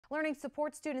Learning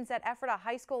support students at Ephrata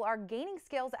High School are gaining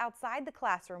skills outside the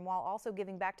classroom while also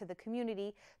giving back to the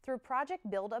community through Project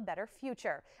Build a Better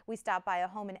Future. We stopped by a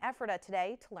home in Ephrata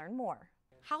today to learn more.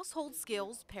 Household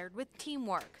skills paired with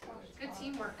teamwork. Good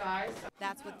teamwork, guys.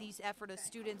 That's what these Ephrata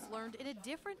students learned in a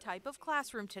different type of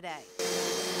classroom today.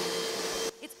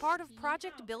 It's part of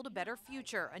Project Build a Better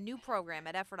Future, a new program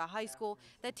at Ephrata High School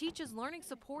that teaches learning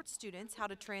support students how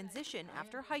to transition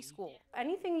after high school.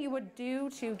 Anything you would do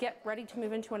to get ready to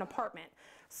move into an apartment.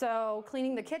 So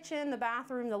cleaning the kitchen, the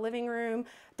bathroom, the living room,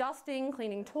 dusting,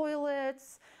 cleaning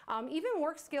toilets, even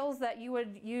work skills that you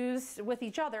would use with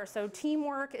each other. So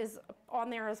teamwork is on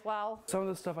there as well. Some of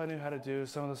the stuff I knew how to do,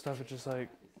 some of the stuff it's just like,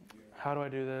 how do I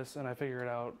do this? And I figure it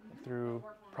out through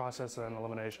process and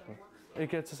elimination. It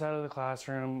gets us out of the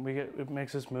classroom, it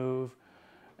makes us move,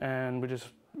 and we just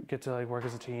get to work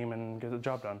as a team and get the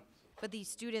job done. But these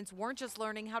students weren't just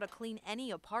learning how to clean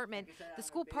any apartment. The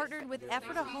school partnered with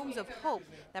Ephrata Homes of Hope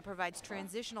that provides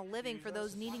transitional living for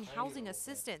those needing housing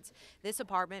assistance. This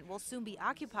apartment will soon be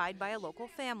occupied by a local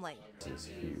family. This is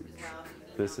huge.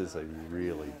 This is a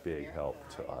really big help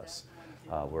to us.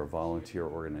 We're a volunteer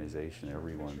organization.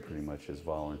 Everyone pretty much is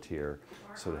volunteer.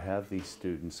 So to have these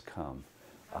students come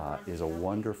is a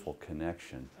wonderful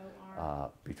connection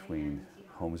between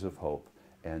Homes of Hope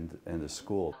and the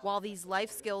school. While these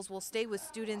life skills will stay with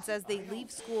students as they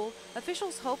leave school,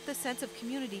 officials hope the sense of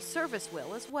community service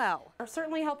will as well. They're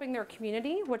certainly helping their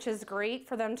community, which is great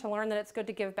for them to learn that it's good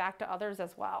to give back to others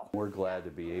as well. We're glad to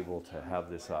be able to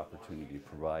have this opportunity to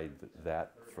provide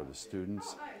that for the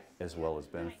students as well as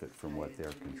benefit from what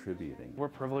they're contributing. We're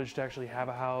privileged to actually have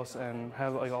a house and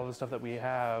have all the stuff that we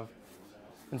have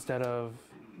instead of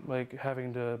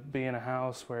having to be in a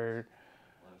house where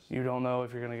you don't know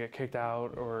if you're going to get kicked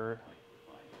out or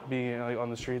be on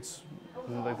the streets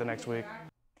the next week.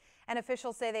 And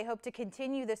officials say they hope to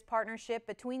continue this partnership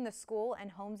between the school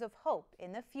and Homes of Hope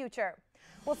in the future.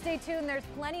 Well, stay tuned. There's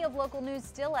plenty of local news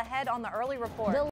still ahead on the Early Report.